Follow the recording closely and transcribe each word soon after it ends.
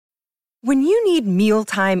When you need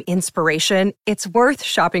mealtime inspiration, it's worth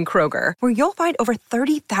shopping Kroger, where you'll find over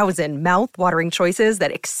 30,000 mouth-watering choices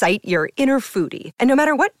that excite your inner foodie. And no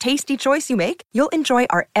matter what tasty choice you make, you'll enjoy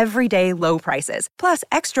our everyday low prices, plus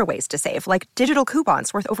extra ways to save, like digital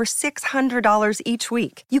coupons worth over $600 each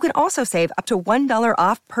week. You can also save up to $1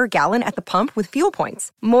 off per gallon at the pump with fuel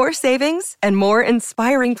points. More savings and more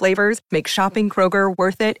inspiring flavors make shopping Kroger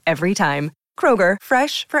worth it every time. Kroger,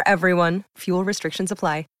 fresh for everyone. Fuel restrictions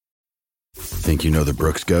apply. Think you know the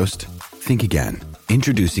Brooks Ghost? Think again.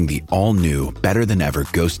 Introducing the all-new, better-than-ever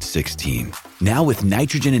Ghost 16. Now with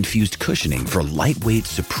nitrogen-infused cushioning for lightweight,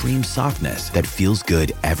 supreme softness that feels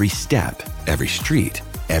good every step, every street,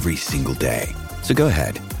 every single day. So go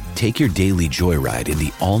ahead, take your daily joyride in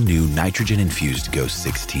the all-new nitrogen-infused Ghost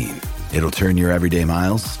 16. It'll turn your everyday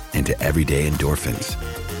miles into everyday endorphins.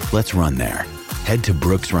 Let's run there. Head to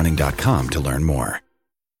brooksrunning.com to learn more.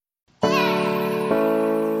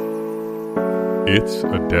 It's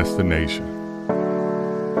a destination.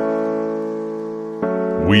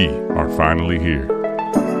 We are finally here.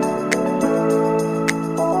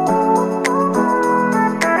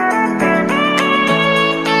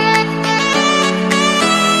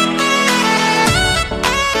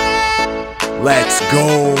 Let's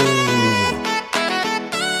go.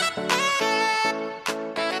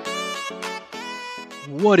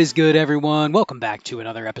 What is good, everyone? Welcome back to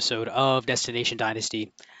another episode of Destination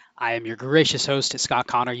Dynasty. I am your gracious host, Scott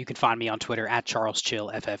Connor. You can find me on Twitter at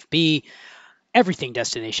CharlesChillFFB. Everything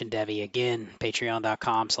Destination Devy, again,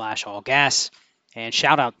 patreon.com/allgas. And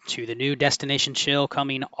shout out to the new Destination Chill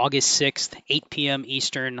coming August 6th, 8 p.m.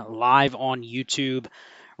 Eastern, live on YouTube.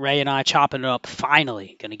 Ray and I chopping it up,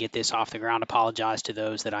 finally going to get this off the ground. Apologize to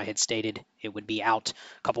those that I had stated it would be out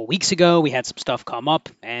a couple weeks ago. We had some stuff come up,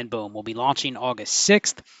 and boom, we'll be launching August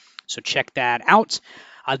 6th. So check that out.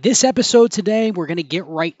 This episode today, we're going to get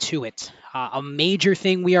right to it. A major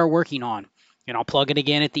thing we are working on, and I'll plug it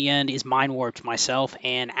again at the end, is Mind Warped. Myself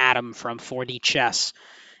and Adam from 4D Chess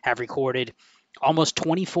have recorded almost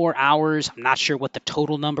 24 hours. I'm not sure what the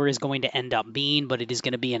total number is going to end up being, but it is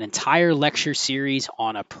going to be an entire lecture series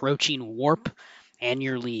on approaching warp and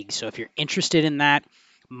your league. So if you're interested in that,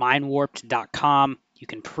 mindwarped.com. You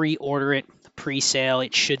can pre-order it, pre-sale.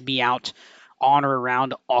 It should be out on or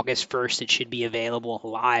around August 1st. It should be available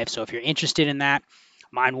live. So if you're interested in that,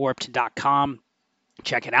 mindwarped.com,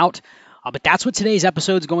 check it out. But that's what today's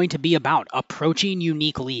episode is going to be about, approaching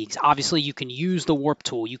unique leagues. Obviously, you can use the warp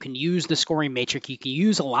tool. You can use the scoring matrix. You can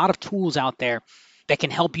use a lot of tools out there that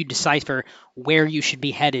can help you decipher where you should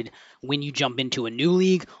be headed when you jump into a new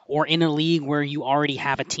league or in a league where you already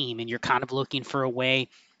have a team and you're kind of looking for a way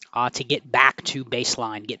to get back to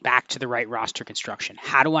baseline, get back to the right roster construction.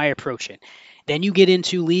 How do I approach it? Then you get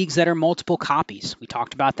into leagues that are multiple copies. We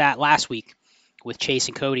talked about that last week with Chase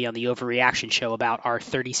and Cody on the Overreaction show about our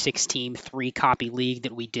 36-team, 3-copy league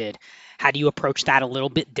that we did. How do you approach that a little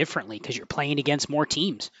bit differently? Because you're playing against more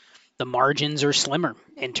teams. The margins are slimmer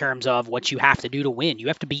in terms of what you have to do to win. You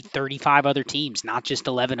have to beat 35 other teams, not just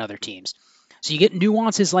 11 other teams. So you get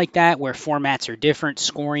nuances like that where formats are different,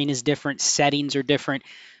 scoring is different, settings are different,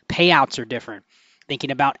 payouts are different.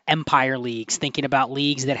 Thinking about empire leagues, thinking about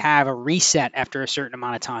leagues that have a reset after a certain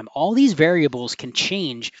amount of time. All these variables can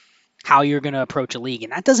change how you're going to approach a league.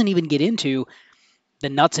 And that doesn't even get into the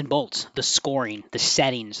nuts and bolts, the scoring, the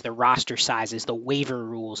settings, the roster sizes, the waiver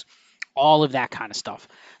rules, all of that kind of stuff.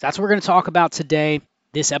 That's what we're going to talk about today.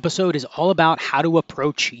 This episode is all about how to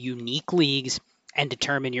approach unique leagues and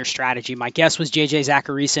determine your strategy. My guest was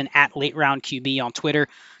Zachariason at Late Round QB on Twitter.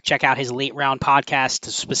 Check out his Late Round podcast,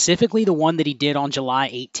 specifically the one that he did on July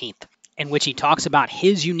 18th, in which he talks about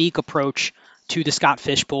his unique approach to the Scott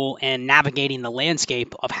Fish Bowl and navigating the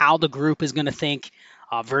landscape of how the group is going to think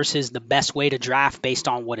versus the best way to draft based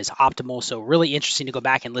on what is optimal. So really interesting to go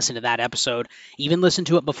back and listen to that episode. Even listen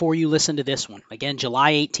to it before you listen to this one. Again,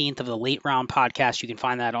 July 18th of the Late Round podcast. You can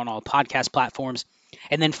find that on all podcast platforms.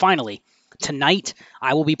 And then finally, tonight,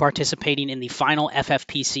 I will be participating in the final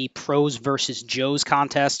FFPC Pros versus Joes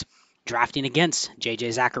contest, drafting against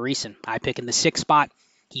Zachariason. I pick in the 6th spot.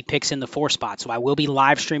 He picks in the 4th spot. So I will be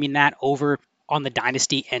live streaming that over on the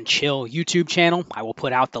Dynasty and Chill YouTube channel. I will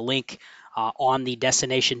put out the link on the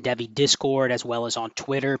Destination Debbie Discord as well as on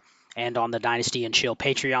Twitter and on the Dynasty and Chill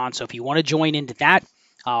Patreon. So if you want to join into that,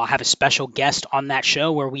 I'll have a special guest on that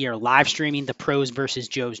show where we are live streaming the Pros versus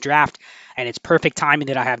Joes draft. And it's perfect timing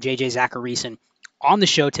that I have Zachariason on the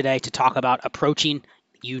show today to talk about approaching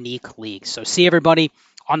unique leagues. So see everybody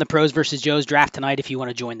on the Pros versus Joes draft tonight if you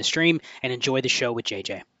want to join the stream and enjoy the show with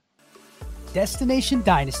JJ. Destination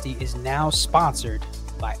Dynasty is now sponsored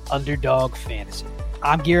by Underdog Fantasy.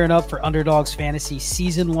 I'm gearing up for Underdog's Fantasy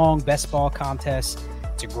season-long best ball contest.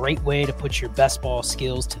 It's a great way to put your best ball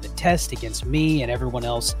skills to the test against me and everyone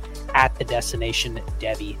else at the Destination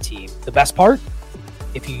Devy team. The best part?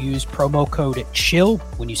 If you use promo code CHILL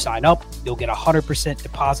when you sign up, you'll get a 100%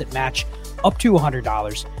 deposit match up to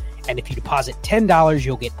 $100. And if you deposit $10,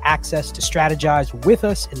 you'll get access to strategize with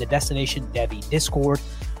us in the Destination Devy Discord,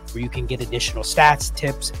 where you can get additional stats,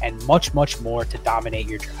 tips, and much, much more to dominate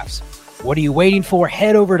your drafts. What are you waiting for?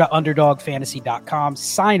 Head over to UnderdogFantasy.com,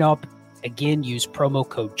 sign up. Again, use promo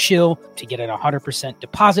code CHILL to get an 100%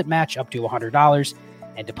 deposit match up to $100,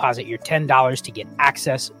 and deposit your $10 to get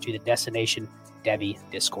access to the Destination Devy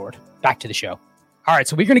Discord. Back to the show. All right,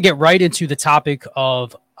 so we're going to get right into the topic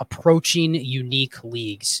of approaching unique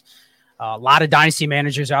leagues. A lot of dynasty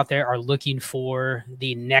managers out there are looking for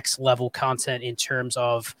the next level content in terms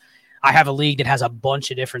of, I have a league that has a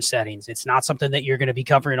bunch of different settings. It's not something that you're going to be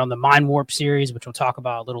covering on the Mind Warp series, which we'll talk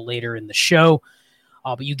about a little later in the show.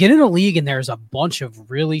 But you get in a league and there's a bunch of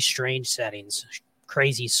really strange settings,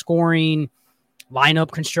 crazy scoring,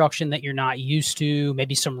 lineup construction that you're not used to,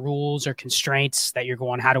 maybe some rules or constraints that you're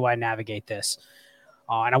going, how do I navigate this?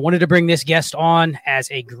 And I wanted to bring this guest on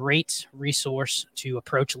as a great resource to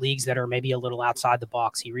approach leagues that are maybe a little outside the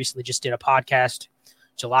box. He recently just did a podcast,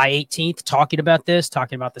 July 18th, talking about this,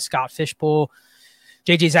 talking about the Scott Fish Bowl.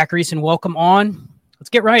 JJ Zachariason, welcome on. Let's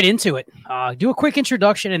get right into it. Do a quick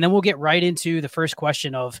introduction, and then we'll get right into the first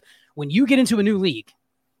question of, when you get into a new league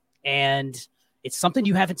and it's something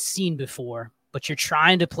you haven't seen before, but you're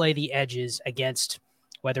trying to play the edges against,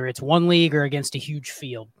 whether it's one league or against a huge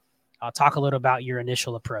field. Talk a little about your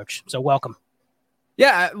initial approach. So welcome.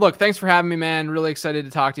 Yeah, look, thanks for having me, man. Really excited to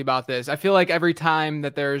talk to you about this. I feel like every time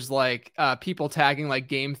that there's like people tagging like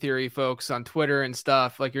game theory folks on Twitter and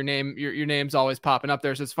stuff, like your name's always popping up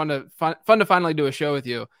there. So it's fun to finally do a show with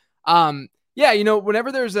you. Yeah, you know,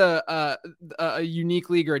 whenever there's a unique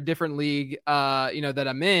league or a different league, that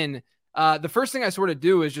I'm in, the first thing I sort of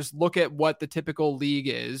do is just look at what the typical league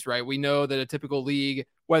is, right? We know that a typical league,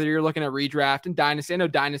 whether you're looking at redraft and dynasty, I know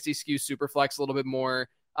dynasty skews superflex a little bit more,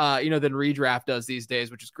 than redraft does these days,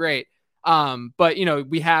 which is great. But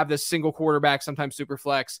we have this single quarterback, sometimes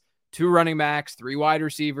superflex, 2 running backs, 3 wide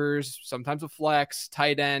receivers, sometimes a flex,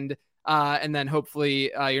 tight end. And then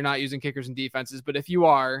hopefully you're not using kickers and defenses, but if you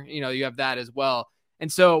are, you have that as well. And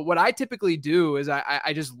so what I typically do is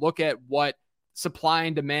I just look at what supply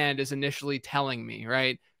and demand is initially telling me,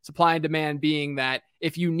 right? Supply and demand being that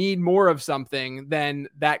if you need more of something, then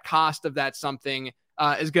that cost of that something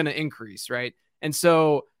is going to increase, right? And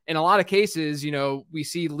so in a lot of cases, we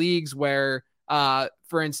see leagues where,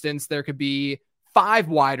 for instance, there could be 5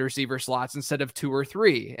 wide receiver slots instead of 2 or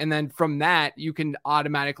 3. And then from that, you can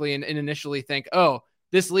automatically and initially think, oh,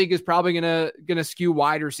 this league is probably going to skew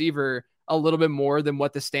wide receiver a little bit more than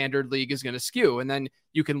what the standard league is going to skew. And then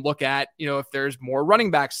you can look at, if there's more running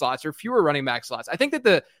back slots or fewer running back slots. I think that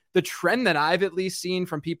the trend that I've at least seen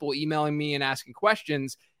from people emailing me and asking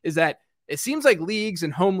questions is that it seems like leagues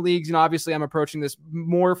and home leagues, obviously I'm approaching this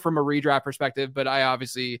more from a redraft perspective, but I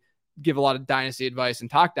obviously give a lot of dynasty advice and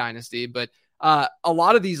talk dynasty. But a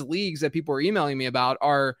lot of these leagues that people are emailing me about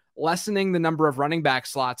are lessening the number of running back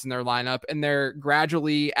slots in their lineup, and they're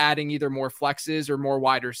gradually adding either more flexes or more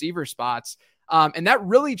wide receiver spots. And that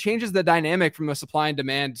really changes the dynamic from a supply and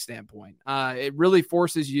demand standpoint. It really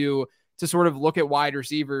forces you to sort of look at wide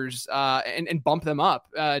receivers and bump them up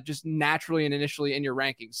just naturally and initially in your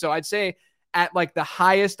rankings. So I'd say at like the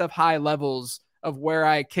highest of high levels of where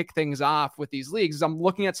I kick things off with these leagues is I'm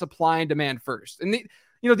looking at supply and demand first. And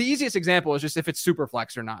the easiest example is just if it's super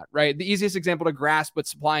flex or not, right? The easiest example to grasp what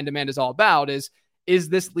supply and demand is all about is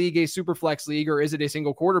this league a super flex league or is it a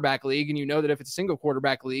single quarterback league? And you know that if it's a single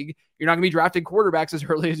quarterback league, you're not going to be drafting quarterbacks as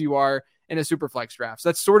early as you are in a super flex draft. So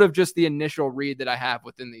that's sort of just the initial read that I have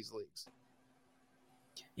within these leagues.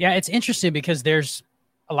 Yeah, it's interesting because there's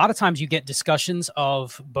a lot of times you get discussions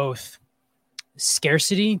of both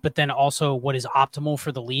scarcity, but then also what is optimal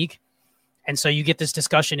for the league. And so you get this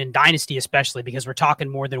discussion in Dynasty, especially because we're talking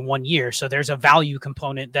more than 1 year. So there's a value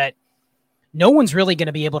component that no one's really going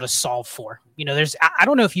to be able to solve for. I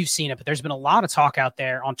don't know if you've seen it, but there's been a lot of talk out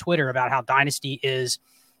there on Twitter about how Dynasty is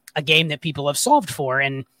a game that people have solved for.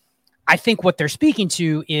 And I think what they're speaking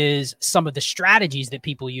to is some of the strategies that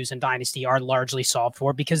people use in Dynasty are largely solved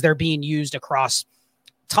for because they're being used across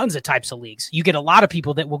tons of types of leagues. You get a lot of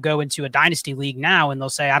people that will go into a Dynasty league now and they'll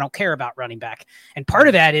say, I don't care about running back. And part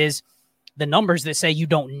of that is the numbers that say you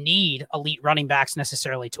don't need elite running backs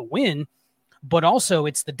necessarily to win, but also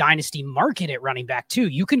it's the Dynasty market at running back too.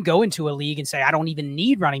 You can go into a league and say, I don't even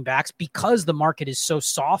need running backs because the market is so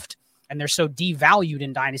soft and they're so devalued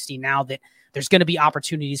in Dynasty now that there's going to be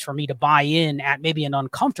opportunities for me to buy in at maybe an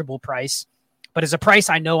uncomfortable price, but as a price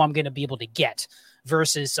I know I'm going to be able to get,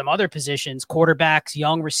 versus some other positions, quarterbacks,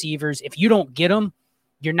 young receivers. If you don't get them,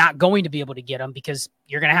 you're not going to be able to get them because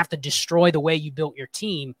you're going to have to destroy the way you built your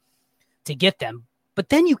team to get them. But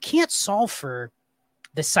then you can't solve for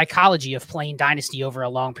the psychology of playing Dynasty over a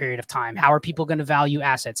long period of time. How are people going to value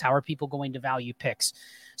assets? How are people going to value picks?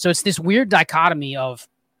 So it's this weird dichotomy of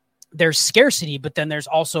there's scarcity, but then there's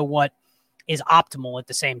also what is optimal at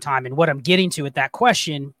the same time. And what I'm getting to with that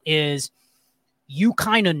question is you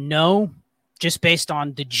kind of know, just based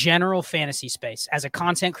on the general fantasy space, as a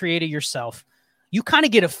content creator yourself, you kind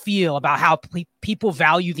of get a feel about how people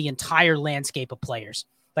value the entire landscape of players.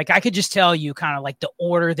 Like I could just tell you kind of like the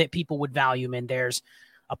order that people would value them in. There's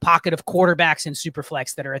a pocket of quarterbacks in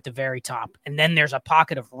Superflex that are at the very top. And then there's a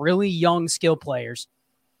pocket of really young skill players.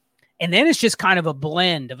 And then it's just kind of a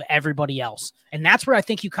blend of everybody else. And that's where I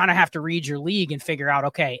think you kind of have to read your league and figure out,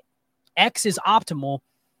 okay, X is optimal,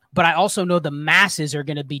 but I also know the masses are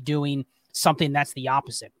going to be doing something that's the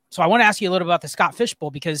opposite. So I want to ask you a little about the Scott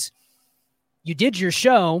Fishbowl, because you did your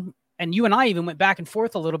show and you and I even went back and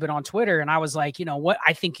forth a little bit on Twitter. And I was like, you know, what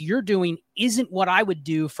I think you're doing isn't what I would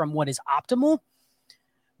do from what is optimal,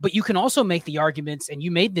 but you can also make the arguments, and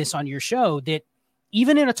you made this on your show, that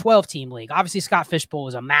even in a 12-team league, obviously Scott Fishbowl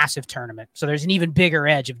is a massive tournament, so there's an even bigger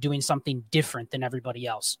edge of doing something different than everybody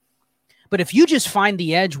else. But if you just find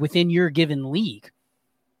the edge within your given league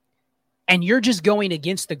and you're just going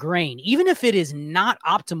against the grain, even if it is not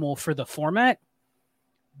optimal for the format,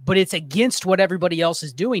 but it's against what everybody else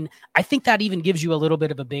is doing, I think that even gives you a little bit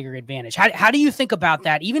of a bigger advantage. How do you think about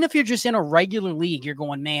that? Even if you're just in a regular league, you're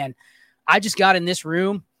going, man, I just got in this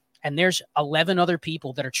room and there's 11 other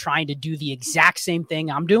people that are trying to do the exact same thing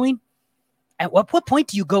I'm doing. At what point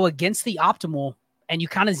do you go against the optimal and you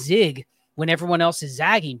kind of zig when everyone else is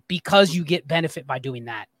zagging because you get benefit by doing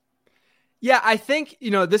that? Yeah, I think,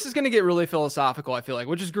 this is going to get really philosophical, I feel like,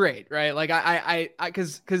 which is great, right? Like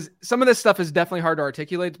because some of this stuff is definitely hard to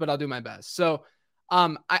articulate, but I'll do my best. So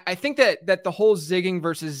I think that the whole zigging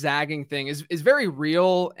versus zagging thing is very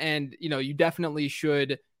real. And, you definitely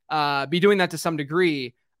should be doing that to some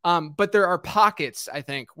degree. But there are pockets, I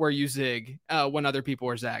think, where you zig when other people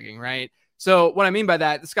are zagging, right? So what I mean by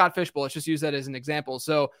that, the Scott Fishbowl, let's just use that as an example.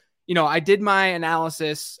 So, I did my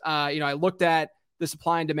analysis. I looked at the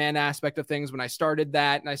supply and demand aspect of things when I started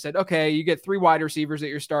that. And I said, okay, you get 3 wide receivers that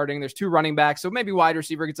you're starting. There's 2 running backs. So maybe wide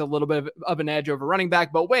receiver gets a little bit of an edge over running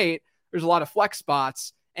back. But wait, there's a lot of flex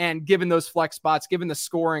spots. And given those flex spots, given the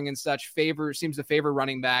scoring and such, seems to favor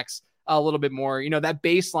running backs a little bit more. That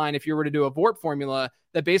baseline, if you were to do a VORP formula,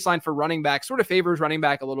 that baseline for running back sort of favors running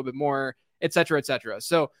back a little bit more, et cetera, et cetera.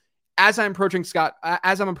 So as I'm approaching Scott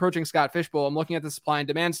Fishbowl, I'm looking at the supply and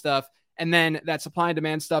demand stuff. And then that supply and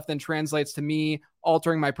demand stuff then translates to me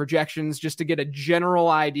altering my projections just to get a general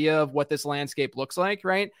idea of what this landscape looks like,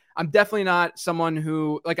 right? I'm definitely not someone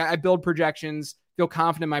who, like, I build projections, feel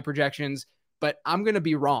confident in my projections, but I'm going to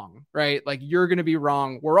be wrong, right? Like, you're going to be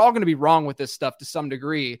wrong. We're all going to be wrong with this stuff to some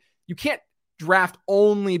degree. You can't draft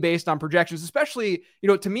only based on projections, especially,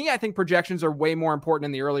 to me, I think projections are way more important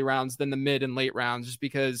in the early rounds than the mid and late rounds, just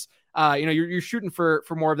because, you're shooting for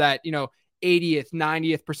more of that, 80th,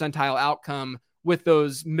 90th percentile outcome with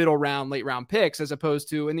those middle round, late round picks, as opposed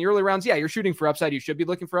to in the early rounds. Yeah, you're shooting for upside. You should be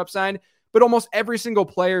looking for upside, but almost every single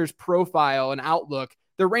player's profile and outlook,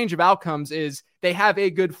 their range of outcomes is they have a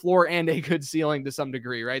good floor and a good ceiling to some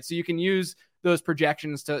degree, right? So you can use those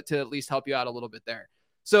projections to at least help you out a little bit there.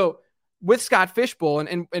 So with Scott Fishbowl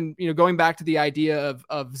and going back to the idea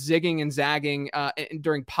of zigging and zagging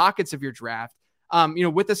during pockets of your draft,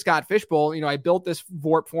 with the Scott Fishbowl, I built this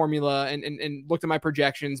VORP formula and looked at my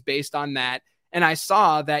projections based on that. And I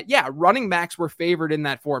saw that, yeah, running backs were favored in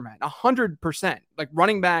that format 100%. Like,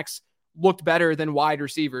 running backs looked better than wide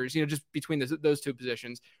receivers, just between those two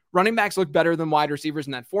positions. Running backs looked better than wide receivers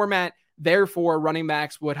in that format. Therefore, running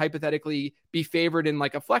backs would hypothetically be favored in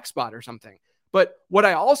like a flex spot or something. But what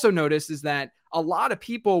I also noticed is that a lot of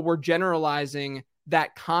people were generalizing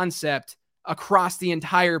that concept across the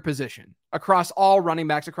entire position, across all running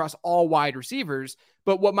backs, across all wide receivers.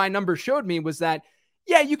 But what my numbers showed me was that,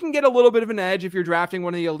 yeah, you can get a little bit of an edge if you're drafting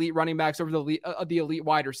one of the elite running backs over the elite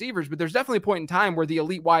wide receivers. But there's definitely a point in time where the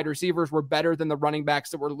elite wide receivers were better than the running backs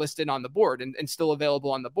that were listed on the board and still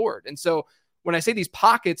available on the board. And so when I say these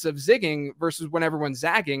pockets of zigging versus when everyone's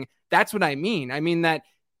zagging, that's what I mean. I mean that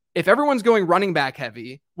if everyone's going running back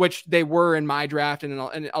heavy, which they were in my draft and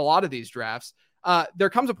in a lot of these drafts, there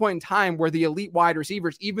comes a point in time where the elite wide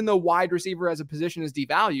receivers, even though wide receiver as a position is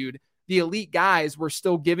devalued, the elite guys were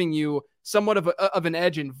still giving you somewhat of an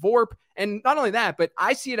edge in VORP. And not only that, but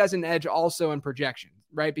I see it as an edge also in projection,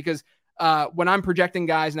 right? Because when I'm projecting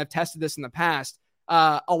guys, and I've tested this in the past,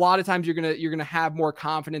 a lot of times you're gonna have more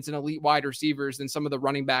confidence in elite wide receivers than some of the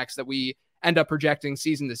running backs that we end up projecting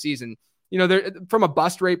season to season. There, from a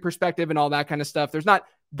bust rate perspective and all that kind of stuff, there's not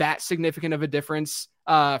that significant of a difference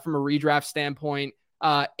from a redraft standpoint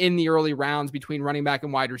in the early rounds between running back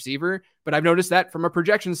and wide receiver. But I've noticed that from a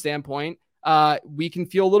projection standpoint, we can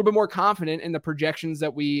feel a little bit more confident in the projections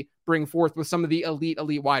that we bring forth with some of the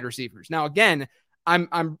elite wide receivers. Now, again,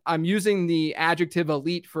 I'm using the adjective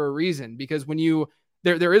elite for a reason, because when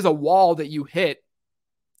there is a wall that you hit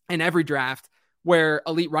in every draft where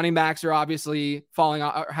elite running backs are obviously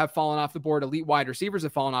have fallen off the board. Elite wide receivers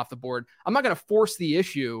have fallen off the board. I'm not going to force the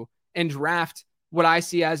issue and draft what I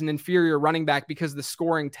see as an inferior running back because the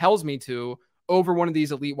scoring tells me to over one of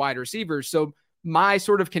these elite wide receivers. So my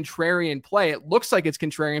sort of contrarian play, it looks like it's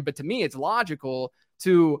contrarian, but to me, it's logical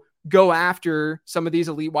to go after some of these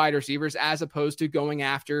elite wide receivers as opposed to going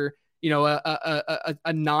after, a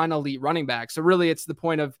non-elite running back. So really it's the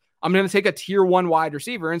point of, I'm going to take a tier 1 wide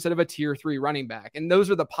receiver instead of a tier 3 running back. And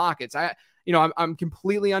those are the pockets. I'm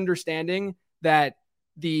completely understanding that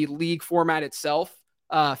the league format itself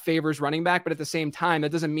favors running back, but at the same time,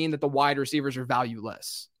 that doesn't mean that the wide receivers are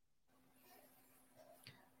valueless.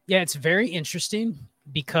 Yeah, it's very interesting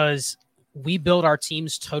because we build our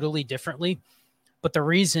teams totally differently. But the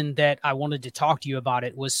reason that I wanted to talk to you about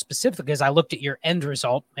it was specifically because I looked at your end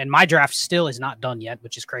result, and my draft still is not done yet,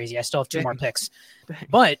 which is crazy. I still have 2 more picks.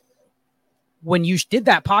 But when you did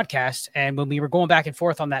that podcast and when we were going back and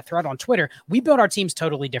forth on that thread on Twitter, we built our teams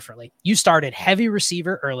totally differently. You started heavy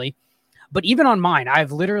receiver early, but even on mine,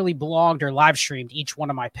 I've literally blogged or live streamed each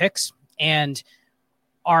one of my picks, and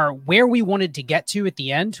where we wanted to get to at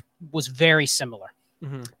the end was very similar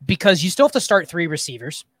because you still have to start 3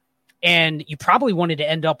 receivers. And you probably wanted to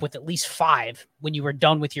end up with at least 5 when you were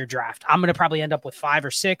done with your draft. I'm going to probably end up with 5 or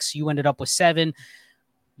 6. You ended up with 7,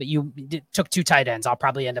 but you took 2 tight ends. I'll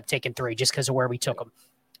probably end up taking 3 just because of where we took them.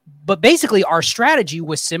 But basically, our strategy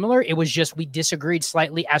was similar. It was just we disagreed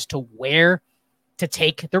slightly as to where to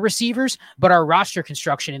take the receivers, but our roster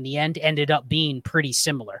construction in the end ended up being pretty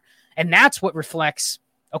similar. And that's what reflects,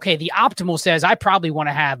 okay, the optimal says I probably want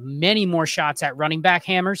to have many more shots at running back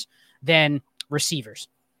hammers than receivers.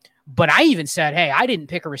 But I even said, hey, I didn't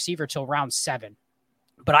pick a receiver till round 7.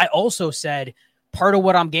 But I also said part of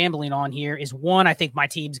what I'm gambling on here is, 1, I think my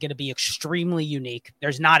team's going to be extremely unique.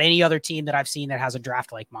 There's not any other team that I've seen that has a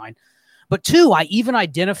draft like mine. But 2, I even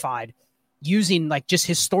identified using like just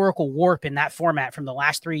historical warp in that format from the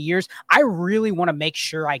last 3 years. I really want to make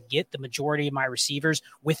sure I get the majority of my receivers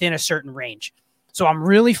within a certain range. So I'm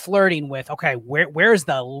really flirting with, okay, where's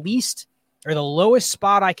the least or the lowest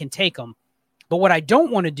spot I can take them? But what I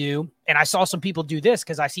don't want to do, and I saw some people do this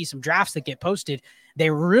because I see some drafts that get posted, they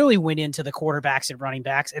really went into the quarterbacks and running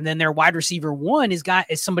backs, and then their wide receiver 1 is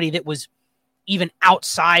somebody that was even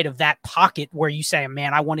outside of that pocket where you say,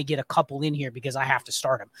 man, I want to get a couple in here because I have to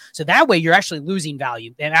start them. So that way you're actually losing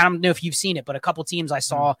value. And I don't know if you've seen it, but a couple teams I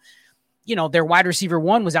saw, their wide receiver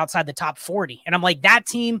 1 was outside the top 40. And I'm like, that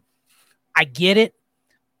team, I get it,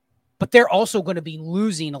 but they're also going to be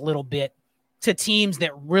losing a little bit to teams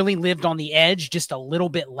that really lived on the edge just a little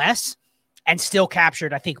bit less and still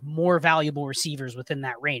captured, I think, more valuable receivers within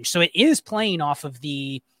that range. So it is playing off of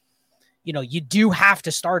the, you do have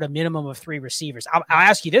to start a minimum of 3 receivers. I'll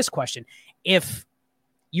ask you this question. If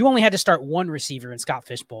you only had to start 1 receiver in Scott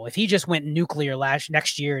Fishbowl, if he just went nuclear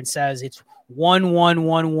next year and says it's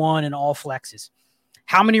 1-1-1-1 and all flexes,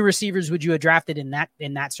 how many receivers would you have drafted in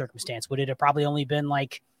that circumstance? Would it have probably only been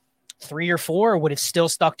like 3 or 4, or would have still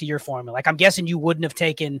stuck to your formula? Like, I'm guessing you wouldn't have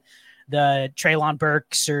taken the Treylon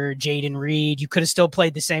Burks or Jaden Reed. You could have still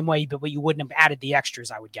played the same way, but you wouldn't have added the extras,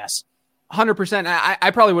 I would guess. 100%.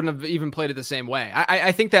 I probably wouldn't have even played it the same way.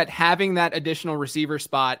 I think that having that additional receiver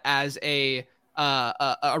spot as a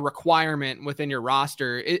requirement within your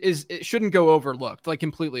roster it shouldn't go overlooked, like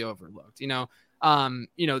completely overlooked. The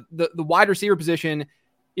wide receiver position,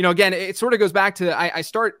 again, it sort of goes back to I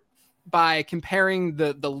start by comparing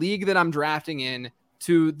the league that I'm drafting in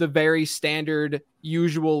to the very standard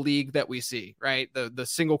usual league that we see, right? The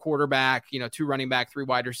single quarterback, 2 running back, 3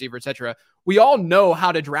 wide receiver, etc. We all know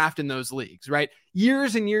how to draft in those leagues, right?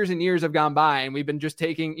 Years and years and years have gone by, and we've been just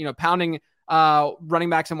taking, pounding running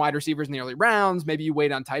backs and wide receivers in the early rounds. Maybe you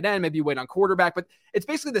wait on tight end, maybe you wait on quarterback, but it's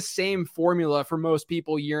basically the same formula for most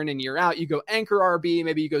people year in and year out. You go anchor RB,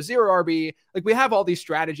 maybe you go 0 RB. Like, we have all these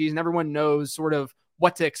strategies, and everyone knows sort of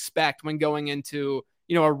what to expect when going into,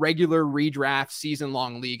 a regular redraft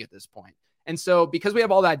season-long league at this point. And so because we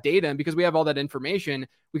have all that data and because we have all that information,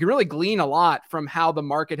 we can really glean a lot from how the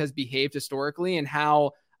market has behaved historically and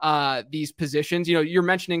how these positions, you're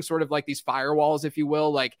mentioning sort of like these firewalls, if you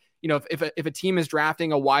will, like, if a team is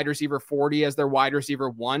drafting a wide receiver 40 as their wide receiver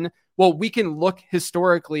 1, well, we can look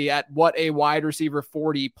historically at what a wide receiver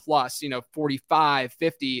 40 plus, 45,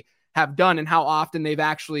 50 have done and how often they've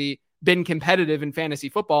actually been competitive in fantasy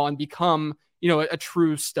football and become, a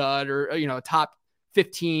true stud or, a top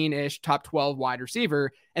 15-ish, top 12 wide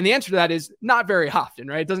receiver. And the answer to that is not very often,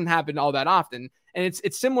 right? It doesn't happen all that often. And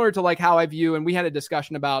it's similar to like how I view, and we had a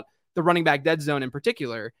discussion about the running back dead zone in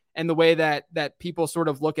particular, and the way that people sort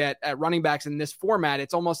of look at running backs in this format.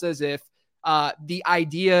 It's almost as if the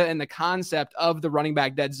idea and the concept of the running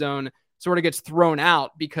back dead zone sort of gets thrown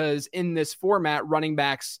out because in this format, running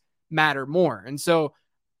backs matter more. And so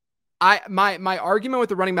my argument with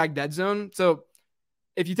the running back dead zone, so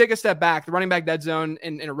if you take a step back, the running back dead zone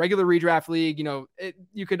in a regular redraft league,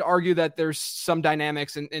 you could argue that there's some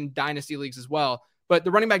dynamics in dynasty leagues as well. But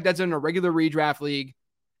the running back dead zone in a regular redraft league,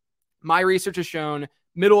 my research has shown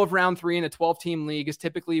middle of round 3 in a 12-team league is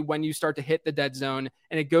typically when you start to hit the dead zone,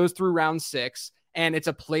 and it goes through round 6. And it's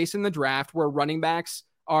a place in the draft where running backs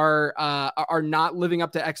are not living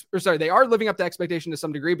up to they are living up to expectation to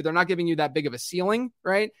some degree, but they're not giving you that big of a ceiling,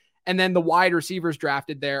 right? And then the wide receivers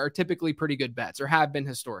drafted there are typically pretty good bets or have been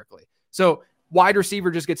historically. So wide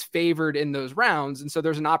receiver just gets favored in those rounds. And so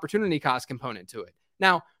there's an opportunity cost component to it.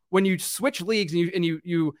 Now, when you switch leagues and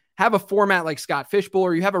you have a format like Scott Fishbowl,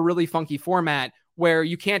 or you have a really funky format where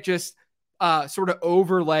you can't just sort of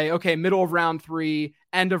overlay, okay, middle of round 3,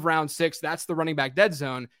 end of round 6, that's the running back dead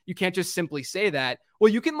zone. You can't just simply say that.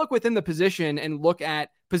 Well, you can look within the position and look at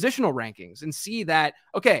positional rankings and see that,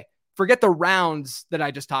 okay, forget the rounds that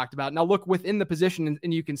I just talked about. Now look within the position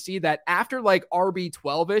and you can see that after like RB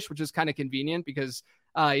 12-ish, which is kind of convenient because,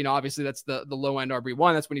 obviously that's the low end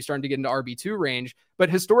RB1. That's when you're starting to get into RB2 range. But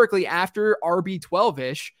historically after RB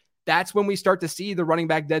 12-ish, that's when we start to see the running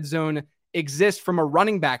back dead zone exist from a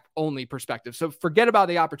running back only perspective. So forget about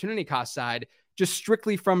the opportunity cost side, just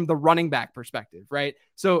strictly from the running back perspective, right?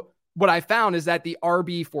 So what I found is that the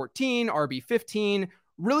RB 14, RB 15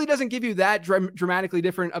 really doesn't give you that dramatically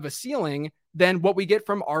different of a ceiling than what we get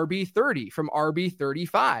from RB 30, from RB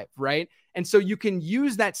 35, right? And so you can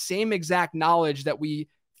use that same exact knowledge that we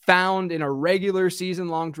found in a regular season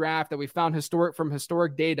long draft, that we found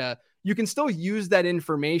historic data. You can still use that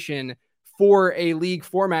information for a league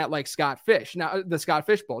format like the Scott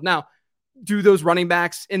Fish Bowl. Now, do those running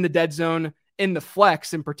backs in the dead zone, in the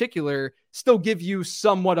flex in particular, still give you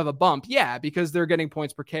somewhat of a bump? Yeah, because they're getting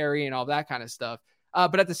points per carry and all that kind of stuff.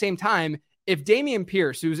 But at the same time, if Dameon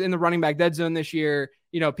Pierce, who's in the running back dead zone this year,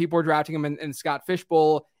 people are drafting him in Scott Fish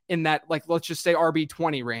Bowl in that, like, let's just say RB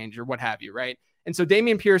 20 range or what have you, right? And so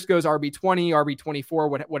Dameon Pierce goes RB 20, RB 24,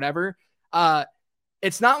 whatever.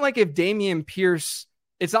 It's not like Dameon Pierce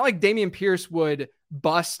would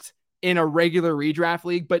bust in a regular redraft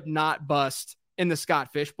league, but not bust in the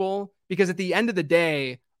Scott Fish Bowl, because at the end of the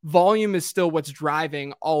day, volume is still what's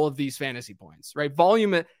driving all of these fantasy points, right?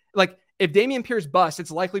 Volume, like, if Dameon Pierce busts,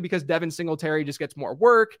 it's likely because Devin Singletary just gets more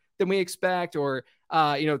work than we expect, or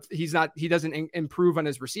he doesn't improve on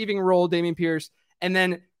his receiving role, Dameon Pierce. And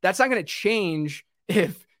then that's not going to change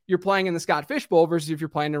if you're playing in the Scott Fish Bowl versus if you're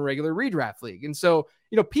playing in a regular redraft league. And so,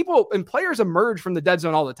 people and players emerge from the dead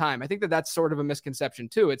zone all the time. I think that that's sort of a misconception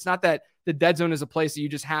too. It's not that the dead zone is a place that you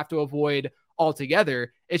just have to avoid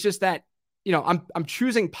altogether. It's just that, I'm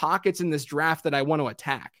choosing pockets in this draft that I want to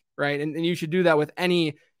attack, right? And you should do that with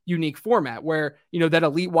any unique format where, that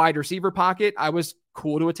elite wide receiver pocket, I was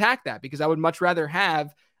cool to attack that because I would much rather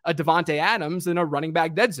have a Devontae Adams than a running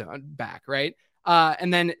back dead zone back, right?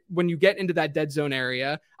 And then when you get into that dead zone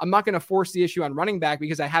area, I'm not going to force the issue on running back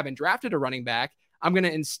because I haven't drafted a running back. I'm going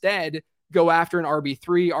to instead go after an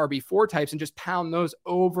RB3, RB4 types and just pound those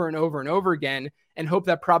over and over and over again and hope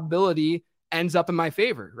that probability ends up in my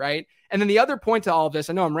favor, right? And then the other point to all of this,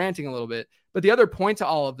 I know I'm ranting a little bit, but the other point to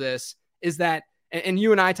all of this is that, and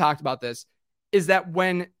you and I talked about this, is that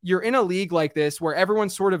when you're in a league like this where everyone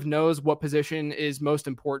sort of knows what position is most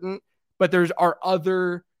important, but there's are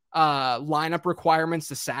other lineup requirements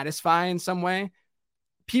to satisfy in some way,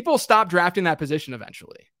 people stop drafting that position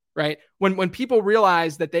eventually, right? When people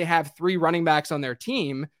realize that they have 3 running backs on their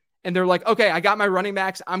team and they're like, okay, I got my running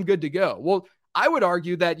backs, I'm good to go. Well, I would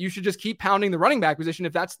argue that you should just keep pounding the running back position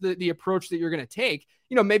if that's the approach that you're going to take.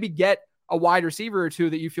 Maybe get a wide receiver or 2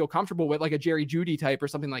 that you feel comfortable with, like a Jerry Jeudy type or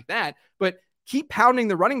something like that. But keep pounding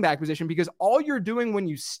the running back position, because all you're doing when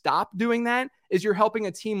you stop doing that is you're helping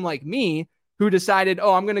a team like me who decided,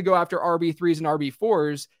 I'm going to go after RB3s and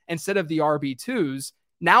RB4s instead of the RB2s.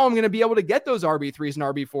 now I'm going to be able to get those RB3s and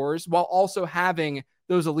RB4s while also having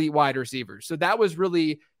those elite wide receivers. So that was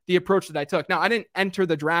really the approach that I took. Now, I didn't enter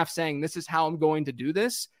the draft saying this is how I'm going to do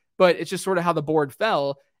this, but it's just sort of how the board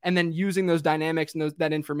fell. And then using those dynamics and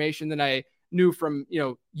that information that I knew from,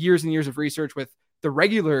 years and years of research with the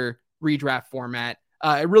regular redraft format,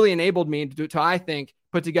 it really enabled me to, I think,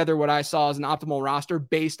 put together what I saw as an optimal roster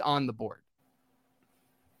based on the board.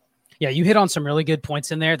 Yeah, you hit on some really good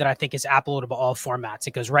points in there that I think is applicable to all formats.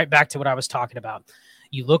 It goes right back to what I was talking about.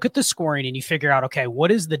 You look at the scoring and you figure out, okay,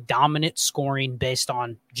 what is the dominant scoring based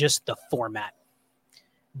on just the format?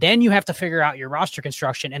 Then you have to figure out your roster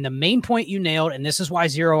construction. And the main point you nailed, and this is why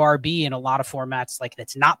zero RB in a lot of formats, like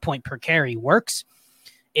that's not point per carry, works,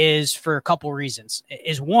 is for a couple reasons.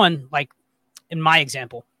 Is one, like in my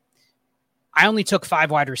example, I only took 5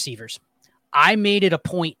 wide receivers. I made it a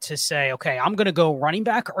point to say, okay, I'm going to go running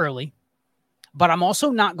back early, but I'm also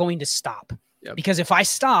not going to stop. Yep. Because if I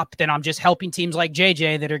stop, then I'm just helping teams like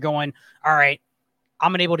JJ that are going, all right,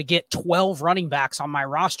 I'm able to get 12 running backs on my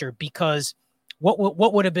roster because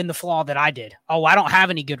what would have been the flaw that I did? Oh, I don't have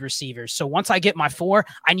any good receivers. So once I get my 4,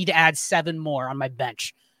 I need to add 7 more on my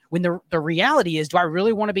bench. When the reality is, do I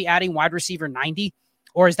really want to be adding wide receiver 90?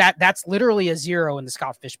 Or is that's literally a 0 in the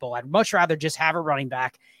Scott Fish Bowl? I'd much rather just have a running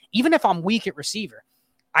back, even if I'm weak at receiver.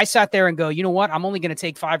 I sat there and go, you know what? I'm only going to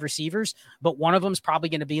take 5 receivers, but one of them is probably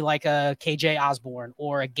going to be like a KJ Osborne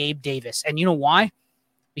or a Gabe Davis. And you know why?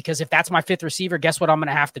 Because if that's my 5th receiver, guess what I'm going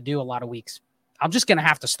to have to do a lot of weeks? I'm just going to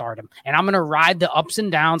have to start him. And I'm going to ride the ups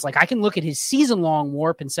and downs. Like I can look at his season-long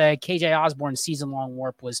warp and say KJ Osborne's season-long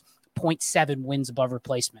warp was 0.7 wins above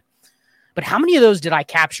replacement. But how many of those did I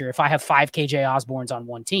capture if I have 5 KJ Osbornes on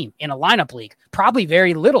one team in a lineup league? Probably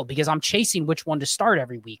very little because I'm chasing which one to start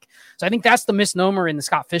every week. So I think that's the misnomer in the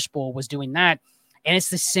Scott Fish Bowl was doing that. And it's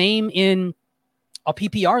the same in a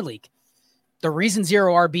PPR league. The reason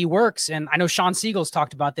zero RB works, and I know Sean Siegel's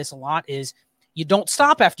talked about this a lot, is you don't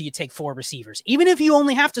stop after you take 4 receivers. Even if you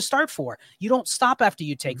only have to start 4, you don't stop after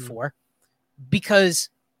you take 4 because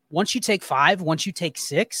once you take 5, once you take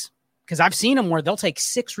 6, because I've seen them where they'll take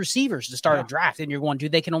 6 receivers to start a draft, and you're going,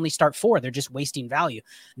 dude, they can only start 4. They're just wasting value.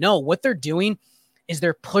 No, what they're doing is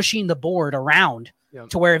they're pushing the board around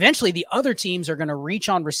to where eventually the other teams are going to reach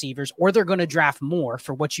on receivers, or they're going to draft more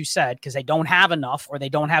for what you said because they don't have enough or they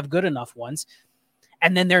don't have good enough ones.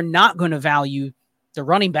 And then they're not going to value the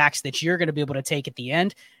running backs that you're going to be able to take at the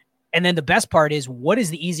end. And then the best part is, what is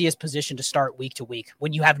the easiest position to start week to week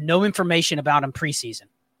when you have no information about them preseason?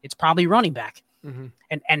 It's probably running back. Mm-hmm.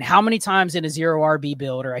 And how many times in a zero RB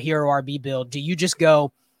build or a hero RB build do you just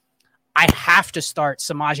go, I have to start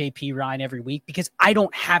Samaje Perine every week because I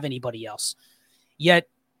don't have anybody else? Yet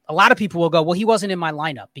a lot of people will go, well, he wasn't in my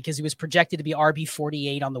lineup because he was projected to be RB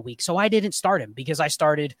 48 on the week. So I didn't start him because I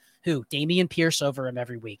started Damian Pierce over him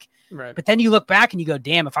every week. Right. But then you look back and you go,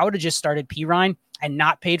 damn, if I would have just started Perine and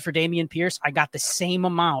not paid for Damian Pierce, I got the same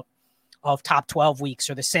amount of top 12 weeks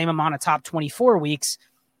or the same amount of top 24 weeks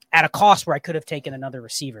at a cost where I could have taken another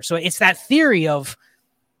receiver. So it's that theory of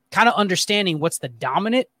kind of understanding what's the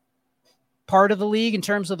dominant part of the league in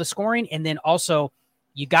terms of the scoring. And then also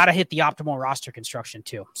you got to hit the optimal roster construction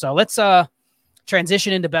too. So let's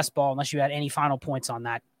transition into best ball, unless you had any final points on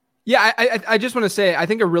that. Yeah, I just want to say, I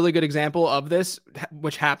think a really good example of this,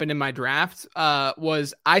 which happened in my draft,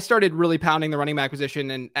 was I started really pounding the running back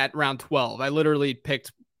position and at round 12. I literally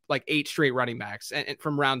picked like 8 straight running backs and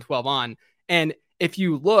from round 12 on. And if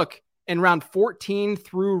you look in round 14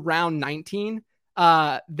 through round 19,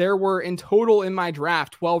 there were in total in my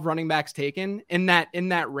draft 12 running backs taken. In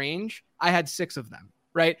that range, I had 6 of them,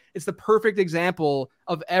 right? It's the perfect example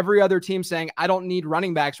of every other team saying, I don't need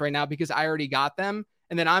running backs right now because I already got them.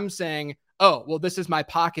 And then I'm saying, oh, well, this is my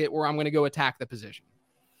pocket where I'm going to go attack the position.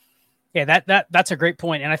 Yeah, that's a great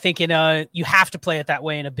point. And I think you have to play it that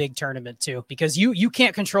way in a big tournament too, because you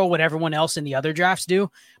can't control what everyone else in the other drafts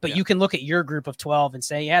do, but you can look at your group of 12 and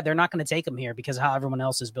say, yeah, they're not going to take them here because of how everyone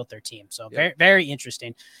else has built their team. So very, very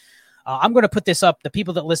interesting. I'm going to put this up. The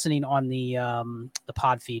people that listening on the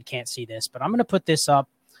pod feed can't see this, but I'm going to put this up.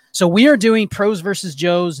 So we are doing Pros versus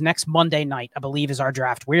Joes next Monday night, I believe, is our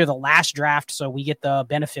draft. We are the last draft, so we get the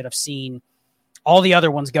benefit of seeing all the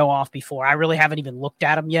other ones go off before. I really haven't even looked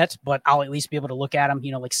at them yet, but I'll at least be able to look at them,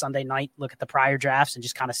 like Sunday night, look at the prior drafts and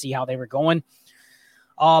just kind of see how they were going.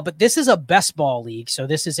 But this is a best ball league. So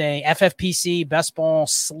this is a FFPC best ball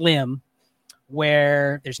slim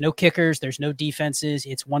where there's no kickers, there's no defenses.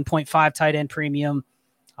 It's 1.5 tight end premium,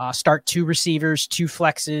 start 2 receivers, 2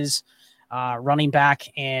 flexes, running back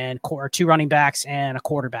or 2 running backs and a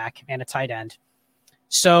quarterback and a tight end.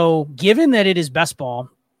 So given that it is best ball,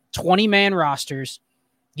 20-man rosters,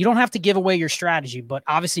 you don't have to give away your strategy, but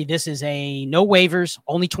obviously this is a no waivers,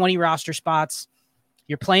 only 20 roster spots.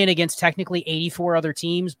 You're playing against technically 84 other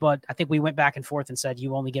teams, but I think we went back and forth and said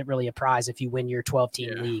you only get really a prize if you win your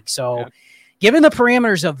 12-team league. So given the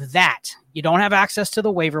parameters of that, you don't have access to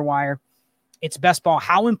the waiver wire. It's best ball.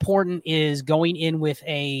 How important is going in with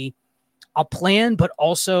a plan, but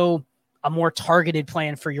also a more targeted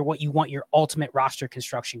plan for what you want your ultimate roster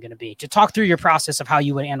construction going to be? To talk through your process of how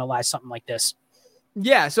you would analyze something like this.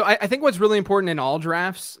 Yeah, so I think what's really important in all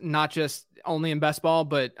drafts, not just only in best ball,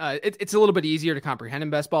 but it's a little bit easier to comprehend in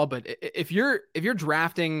best ball. But if you're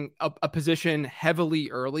drafting a position heavily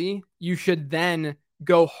early, you should then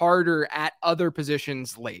go harder at other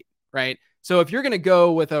positions late, right? So if you're going to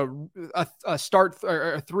go with a start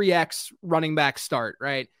or a 3x running back start,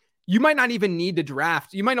 right? You might not even need to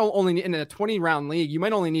draft. You might only, in a 20-round league, you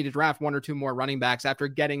might only need to draft one or two more running backs after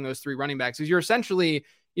getting those 3 running backs. Because you're essentially,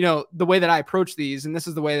 the way that I approach these, and this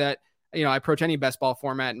is the way that, I approach any best ball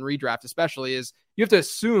format and redraft especially, is you have to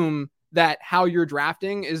assume that how you're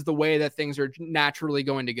drafting is the way that things are naturally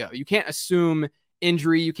going to go. You can't assume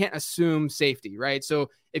injury. You can't assume safety, right? So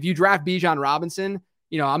if you draft Bijan Robinson,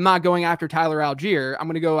 I'm not going after Tyler Algier. I'm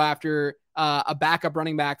going to go after a backup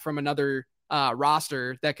running back from another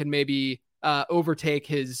roster that can maybe overtake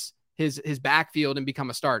his backfield and become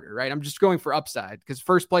a starter, right? I'm just going for upside because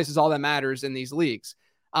first place is all that matters in these leagues.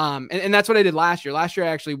 And that's what I did last year. Last year, I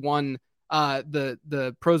actually won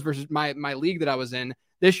the pros versus my league that I was in.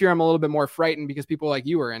 This year, I'm a little bit more frightened because people like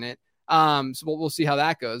you are in it. So we'll see how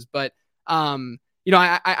that goes. But,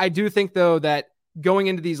 I do think, though, that going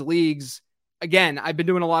into these leagues, again, I've been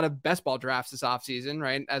doing a lot of best ball drafts this offseason,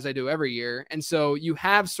 right? As I do every year. And so you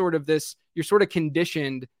have sort of this, you're sort of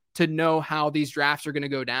conditioned to know how these drafts are going to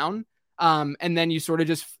go down. And then you sort of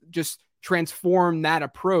just transform that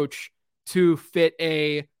approach to fit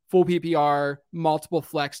a full PPR, multiple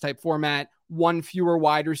flex type format, one fewer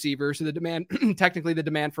wide receiver. So the demand, technically the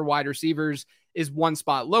demand for wide receivers is one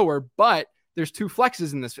spot lower, but there's 2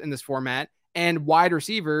 flexes in this format, and wide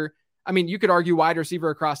receiver. I mean, you could argue wide receiver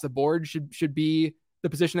across the board should be the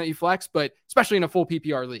position that you flex, but especially in a full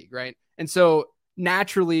PPR league, right? And so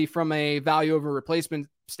naturally, from a value over replacement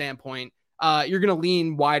standpoint, you're going to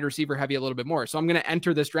lean wide receiver heavy a little bit more. So I'm going to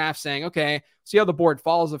enter this draft saying, okay, see how the board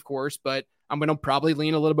falls, of course, but I'm going to probably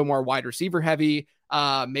lean a little bit more wide receiver heavy,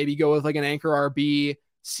 maybe go with like an anchor RB,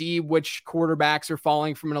 see which quarterbacks are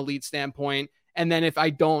falling from an elite standpoint. And then if I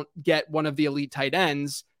don't get one of the elite tight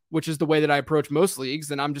ends, which is the way that I approach most leagues,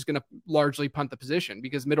 then I'm just going to largely punt the position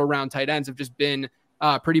because middle round tight ends have just been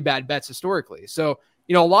pretty bad bets historically. So,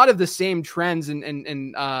 a lot of the same trends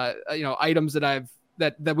and items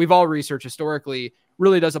that we've all researched historically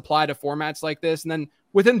really does apply to formats like this. And then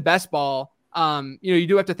within best ball, you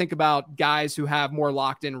do have to think about guys who have more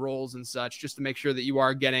locked in roles and such, just to make sure that you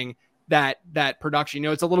are getting that production.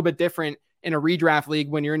 It's a little bit different in a redraft league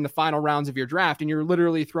when you're in the final rounds of your draft and you're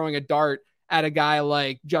literally throwing a dart at a guy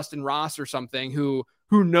like Justin Ross or something who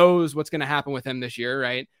knows what's going to happen with him this year,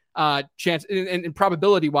 right? Chance and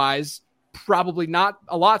probability wise, probably not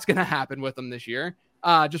a lot's going to happen with him this year.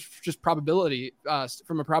 Just probability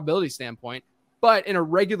from a probability standpoint. But in a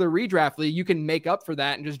regular redraft league, you can make up for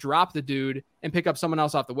that and just drop the dude and pick up someone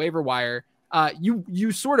else off the waiver wire.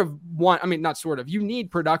 You sort of want, not sort of, you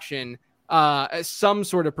need production, some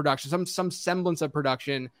sort of production, some semblance of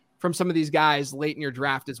production from some of these guys late in your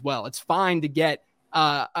draft as well. It's fine to get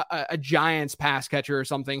a Giants pass catcher or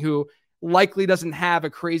something who likely doesn't have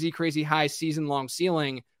a crazy high season long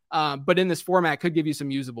ceiling, but in this format could give you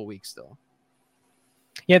some usable weeks still.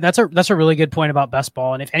 Yeah, that's a really good point about best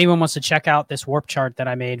ball. And if anyone wants to check out this warp chart that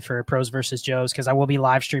I made for Pros versus Joes, because I will be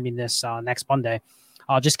live streaming this next Monday,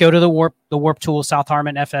 just go to the warp tool,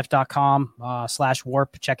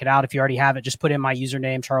 southarmonff.com/warp. Check it out. If you already have it, just put in my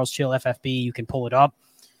username, Charles Chill FFB. You can pull it up.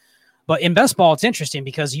 But in best ball, it's interesting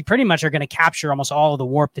because you pretty much are going to capture almost all of the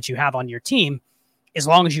warp that you have on your team as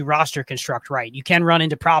long as you roster construct right. You can run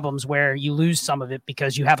into problems where you lose some of it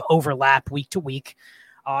because you have overlap week to week.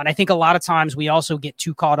 And I think a lot of times we also get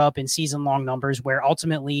too caught up in season-long numbers where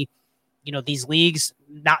ultimately, these leagues,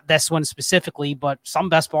 not this one specifically, but some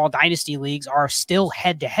best ball dynasty leagues are still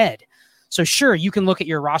head-to-head. So sure, you can look at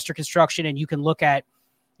your roster construction and you can look at,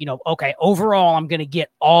 okay, overall I'm going to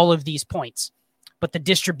get all of these points. But the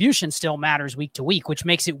distribution still matters week to week, which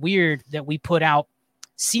makes it weird that we put out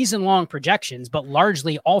season-long projections, but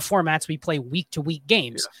largely all formats we play week-to-week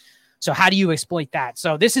games. Yeah. So how do you exploit that?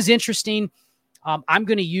 So this is interesting. I'm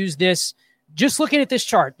going to use this. Just looking at this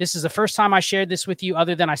chart, this is the first time I shared this with you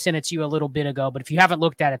other than I sent it to you a little bit ago. But if you haven't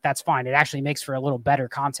looked at it, that's fine. It actually makes for a little better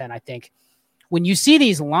content, I think. When you see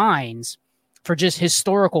these lines, for just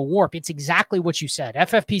historical warp, it's exactly what you said.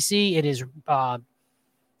 FFPC, it is,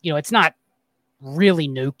 it's not really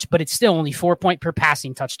nuked, but it's still only 4 point per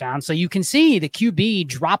passing touchdown. So you can see the QB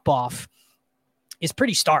drop off is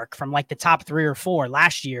pretty stark from like the top 3 or 4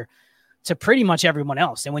 last year to pretty much everyone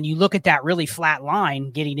else. And when you look at that really flat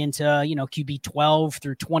line getting into, QB 12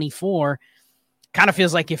 through 24, kind of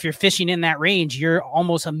feels like if you're fishing in that range, you're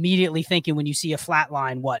almost immediately thinking when you see a flat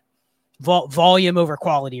line, what volume over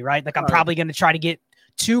quality, right? Like I'm probably going to try to get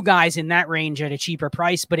 2 guys in that range at a cheaper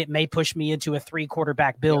price, but it may push me into a 3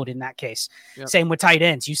 quarterback build in that case. Same with tight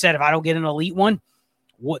ends. You said, if I don't get an elite one,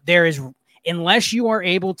 there is, unless you are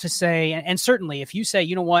able to say, and certainly if you say,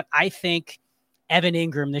 you know what, I think Evan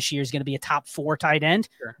Ingram this year is going to be a top 4 tight end,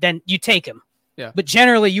 then you take him. Yeah. But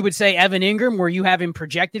generally you would say Evan Ingram, where you have him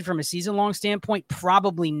projected from a season long standpoint,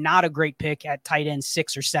 probably not a great pick at tight end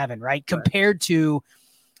 6 or 7, right? Compared to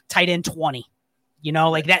tight end 20,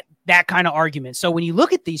 like that kind of argument. So when you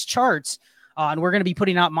look at these charts, and we're going to be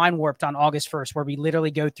putting out Mind Warped on August 1st, where we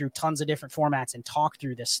literally go through tons of different formats and talk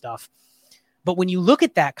through this stuff. But when you look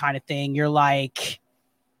at that kind of thing, you're like,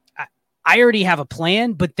 I already have a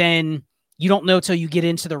plan, but then you don't know till you get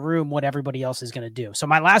into the room what everybody else is going to do. So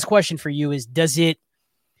my last question for you is, does it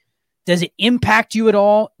impact you at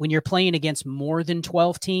all when you're playing against more than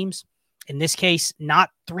 12 teams? In this case,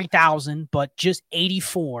 not 3,000, but just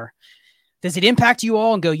 84. Does it impact you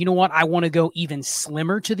all and go, you know what, I want to go even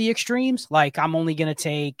slimmer to the extremes? Like I'm only going to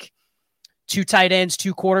take 2 tight ends,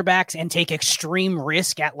 2 quarterbacks, and take extreme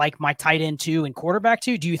risk at like my tight end 2 and quarterback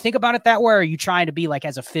 2. Do you think about it that way, or are you trying to be like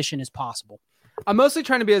as efficient as possible? I'm mostly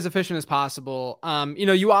trying to be as efficient as possible.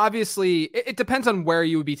 You obviously, it depends on where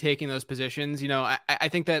you would be taking those positions. I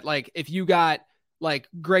think that like if you got like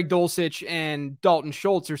Greg Dulcich and Dalton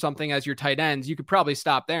Schultz or something as your tight ends, you could probably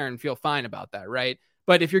stop there and feel fine about that, right?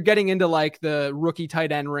 But if you're getting into like the rookie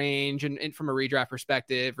tight end range and from a redraft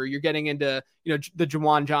perspective, or you're getting into, the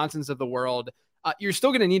Jawan Johnsons of the world, you're still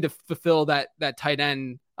going to need to fulfill that tight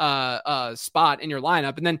end spot in your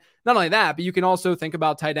lineup. And then not only that, but you can also think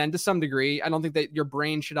about tight end to some degree. I don't think that your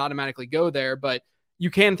brain should automatically go there, but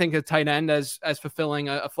you can think of tight end as fulfilling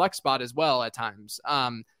a flex spot as well at times.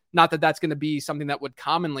 Not that that's going to be something that would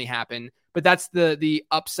commonly happen, but that's the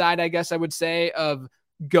upside, I guess I would say, of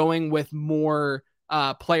going with more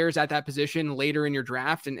players at that position later in your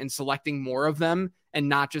draft and selecting more of them and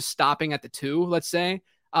not just stopping at the 2, let's say.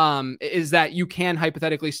 Is that you can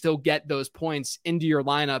hypothetically still get those points into your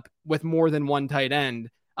lineup with more than 1 tight end,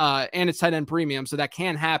 and it's tight end premium. So that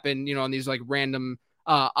can happen, on these like random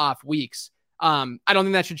off weeks. I don't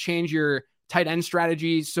think that should change your tight end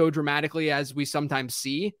strategy so dramatically as we sometimes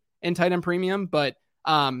see in tight end premium, but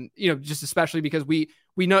just especially because we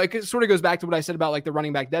know it sort of goes back to what I said about like the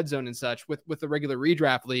running back dead zone and such with the regular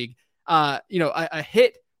redraft league. A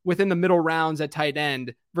hit within the middle rounds at tight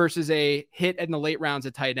end versus a hit in the late rounds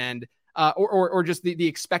at tight end, or just the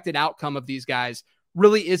expected outcome of these guys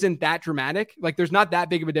really isn't that dramatic. Like there's not that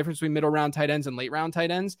big of a difference between middle round tight ends and late round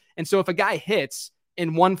tight ends. And so if a guy hits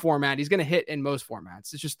in one format, he's going to hit in most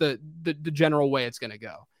formats. It's just the general way it's going to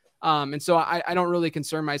go. And so I don't really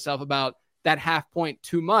concern myself about that half point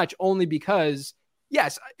too much, only because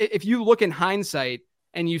yes, if you look in hindsight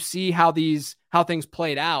and you see how things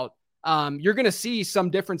played out, you're going to see some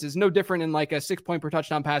differences, no different in like a 6 point per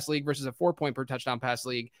touchdown pass league versus a 4 point per touchdown pass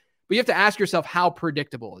league. But you have to ask yourself, how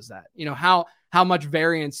predictable is that? How much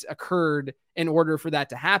variance occurred in order for that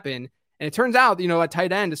to happen? And it turns out, at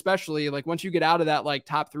tight end, especially like once you get out of that like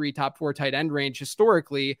top 3, top 4 tight end range,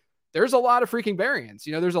 historically, there's a lot of freaking variance.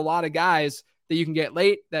 There's a lot of guys that you can get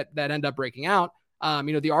late that end up breaking out.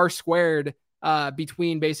 The R squared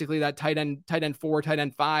between basically that tight end 4, tight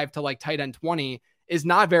end 5 to like tight end 20 is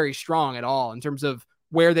not very strong at all in terms of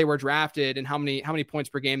where they were drafted and how many points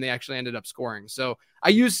per game they actually ended up scoring. So I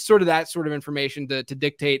use sort of that sort of information to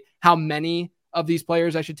dictate how many of these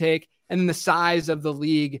players I should take. And then the size of the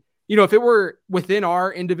league, if it were within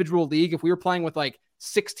our individual league, if we were playing with like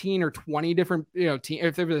 16 or 20 different,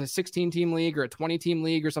 if there was a 16 team league or a 20 team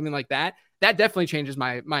league or something like that, that definitely changes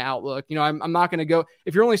my outlook. I'm not going to go,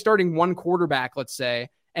 if you're only starting 1 quarterback, let's say,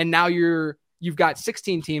 and now you've got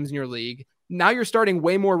 16 teams in your league, now you're starting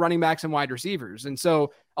way more running backs and wide receivers. And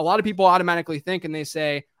so a lot of people automatically think, and they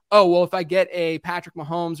say, oh, well, if I get a Patrick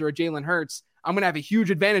Mahomes or a Jalen Hurts, I'm going to have a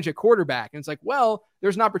huge advantage at quarterback. And it's like, well,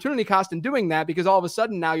 there's an opportunity cost in doing that, because all of a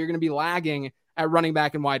sudden now you're going to be lagging at running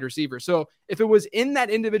back and wide receiver. So if it was in that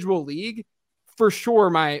individual league, for sure,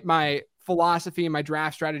 my philosophy and my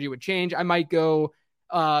draft strategy would change. I might go,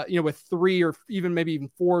 with 3 or maybe even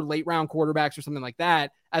 4 late round quarterbacks or something like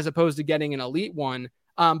that, as opposed to getting an elite one.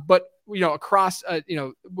 But across,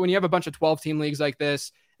 when you have a bunch of 12 team leagues like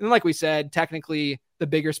this, And like we said, technically the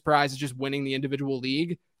bigger surprise is just winning the individual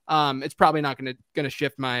league. It's probably not going to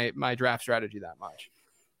shift my draft strategy that much.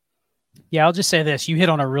 Yeah, I'll just say this. You hit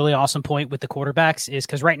on a really awesome point with the quarterbacks is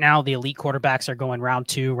because right now the elite quarterbacks are going round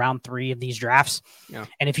 2, round 3 of these drafts. Yeah.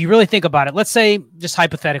 And if you really think about it, let's say just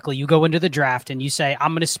hypothetically, you go into the draft and you say,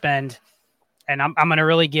 I'm going to spend, and I'm going to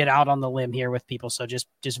really get out on the limb here with people. So just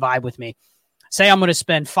vibe with me. Say I'm going to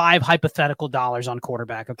spend $5 hypothetical dollars on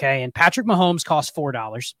quarterback. Okay. And Patrick Mahomes costs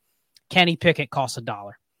 $4. Kenny Pickett costs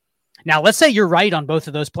 $1. Now, let's say you're right on both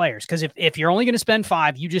of those players, because if you're only going to spend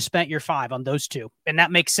 $5, you just spent your $5 on those two. And that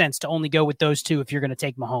makes sense to only go with those two if you're going to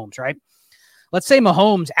take Mahomes, right? Let's say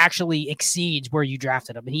Mahomes actually exceeds where you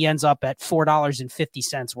drafted him, and he ends up at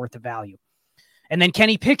 $4.50 worth of value. And then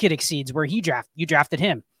Kenny Pickett exceeds where you drafted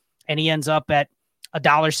him, and he ends up at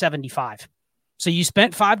 $1.75. So you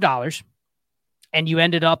spent $5, and you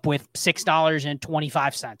ended up with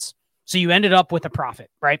 $6.25. So you ended up with a profit,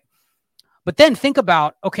 right? But then think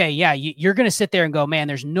about, okay, yeah, you're going to sit there and go, man,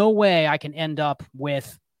 there's no way I can end up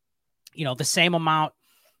with, the same amount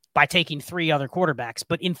by taking 3 other quarterbacks.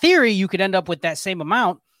 But in theory, you could end up with that same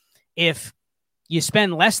amount if you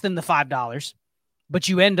spend less than the $5, but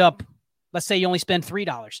you end up, let's say you only spend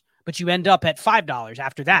 $3, but you end up at $5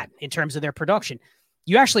 after that in terms of their production.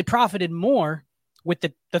 You actually profited more with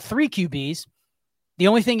the 3 QBs. The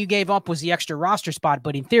only thing you gave up was the extra roster spot,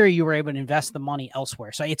 but in theory, you were able to invest the money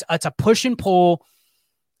elsewhere. So it's a push and pull.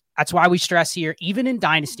 That's why we stress here, even in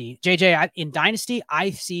Dynasty. JJ, in Dynasty, I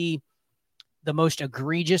see the most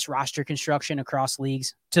egregious roster construction across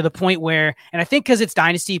leagues to the point where, and I think because it's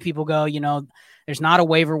Dynasty, people go, there's not a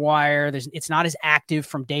waiver wire. It's not as active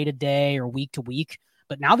from day to day or week to week.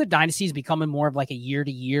 But now that Dynasty is becoming more of like a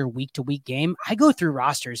year-to-year, week-to-week game, I go through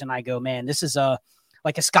rosters and I go, man, this is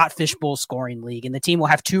like a Scott Fishbowl scoring league, and the team will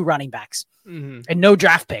have 2 running backs and no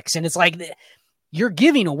draft picks. And it's like, you're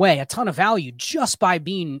giving away a ton of value just by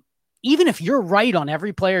being, even if you're right on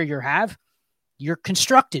every player you're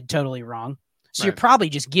constructed totally wrong. So You're probably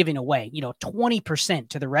just giving away, 20%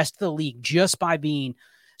 to the rest of the league just by being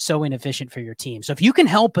so inefficient for your team. So if you can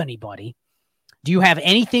help anybody, do you have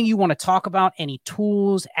anything you want to talk about? Any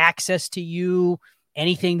tools, access to you,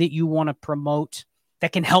 anything that you want to promote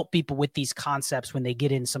that can help people with these concepts when they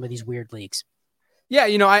get in some of these weird leagues? Yeah,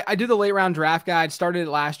 I do the late round draft guide. Started it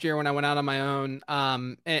last year when I went out on my own.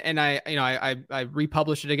 And I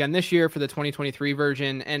republished it again this year for the 2023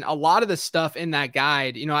 version. And a lot of the stuff in that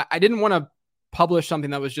guide, I didn't want to publish something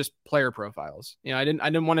that was just player profiles. I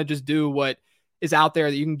didn't want to just do what is out there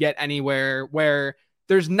that you can get anywhere, where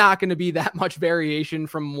there's not going to be that much variation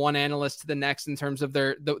from one analyst to the next in terms of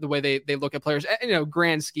the way they look at players,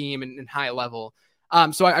 grand scheme and high level.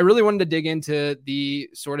 So I really wanted to dig into the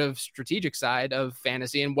sort of strategic side of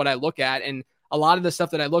fantasy and what I look at. And a lot of the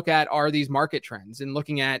stuff that I look at are these market trends and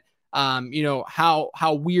looking at,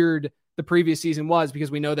 how weird the previous season was,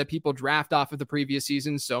 because we know that people draft off of the previous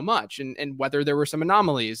season so much, and whether there were some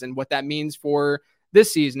anomalies and what that means for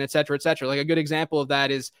this season, et cetera, et cetera. Like a good example of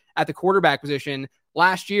that is at the quarterback position.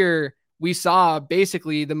 Last year, we saw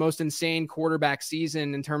basically the most insane quarterback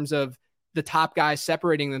season in terms of the top guys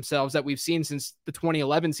separating themselves that we've seen since the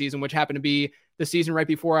 2011 season, which happened to be the season right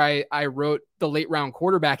before I wrote the late round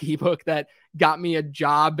quarterback ebook that got me a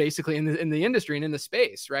job basically in the industry and in the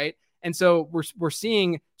space. Right. And so we're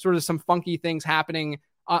seeing sort of some funky things happening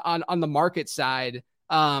on the market side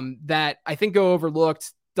that I think go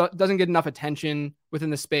overlooked, doesn't get enough attention within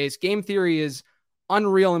the space. Game theory is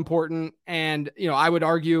unreal important. And, I would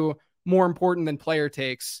argue more important than player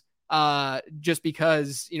takes. Just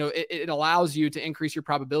because, it allows you to increase your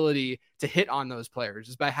probability to hit on those players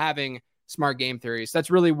is by having smart game theories. That's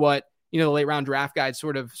really what, the late round draft guide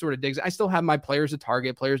sort of digs. I still have my players to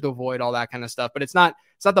target, players to avoid, all that kind of stuff, but it's not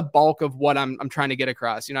the bulk of what I'm trying to get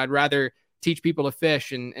across. I'd rather teach people to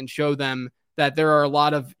fish and show them that there are a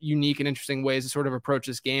lot of unique and interesting ways to sort of approach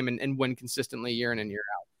this game and win consistently year in and year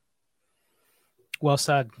out. Well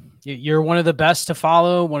said. You're one of the best to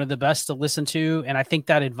follow, one of the best to listen to. And I think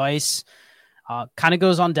that advice kind of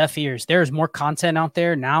goes on deaf ears. There's more content out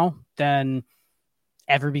there now than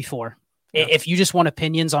ever before. Yeah. If you just want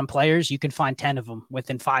opinions on players, you can find 10 of them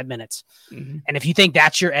within 5 minutes. Mm-hmm. And if you think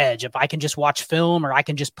that's your edge, if I can just watch film or I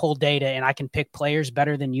can just pull data and I can pick players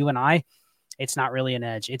better than you and I, it's not really an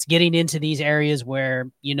edge. It's getting into these areas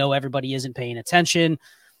where, everybody isn't paying attention.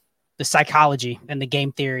 The psychology and the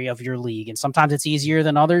game theory of your league. And sometimes it's easier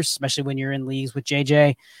than others, especially when you're in leagues with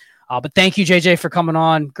JJ. But thank you, JJ, for coming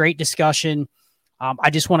on. Great discussion.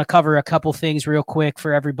 I just want to cover a couple things real quick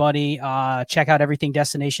for everybody. Check out everything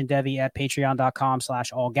Destination Devy at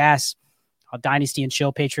patreon.com/allgas. Dynasty and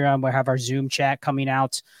Chill Patreon. We'll have our Zoom chat coming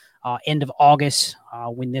out end of August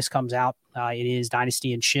when this comes out. It is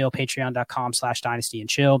Dynasty and Chill, patreon.com/Dynasty and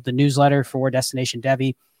Chill. The newsletter for Destination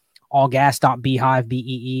Devy, allgas.beehive,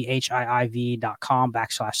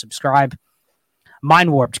 beehive.com/subscribe.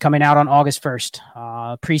 Mind Warped coming out on August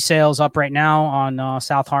 1st. Pre-sales up right now on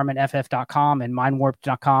southharmonff.com and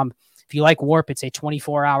mindwarped.com. If you like Warp, it's a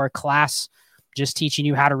 24-hour class just teaching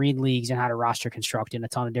you how to read leagues and how to roster construct in a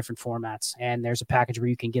ton of different formats. And there's a package where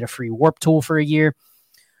you can get a free Warp tool for a year.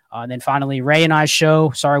 And then finally, Ray and I's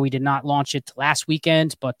show. Sorry we did not launch it last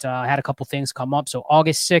weekend, but I had a couple things come up. So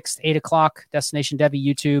August 6th, 8 o'clock, Destination Devy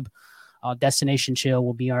YouTube. Destination Chill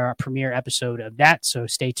will be our premiere episode of that. So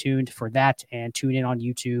stay tuned for that and tune in on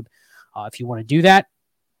YouTube if you want to do that.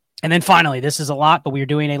 And then finally, this is a lot, but we are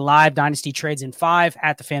doing a live Dynasty Trades in 5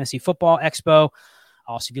 at the Fantasy Football Expo.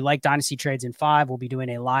 So if you like Dynasty Trades in 5, we'll be doing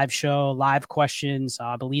a live show, live questions.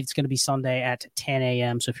 I believe it's going to be Sunday at 10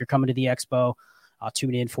 a.m. So if you're coming to the Expo,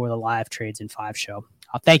 tune in for the live Trades in 5 show.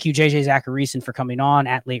 Thank you, JJ Zachariason, for coming on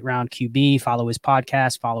at Late Round QB. Follow his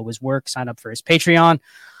podcast, follow his work, sign up for his Patreon.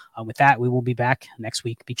 With that, we will be back next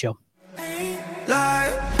week. Be chill.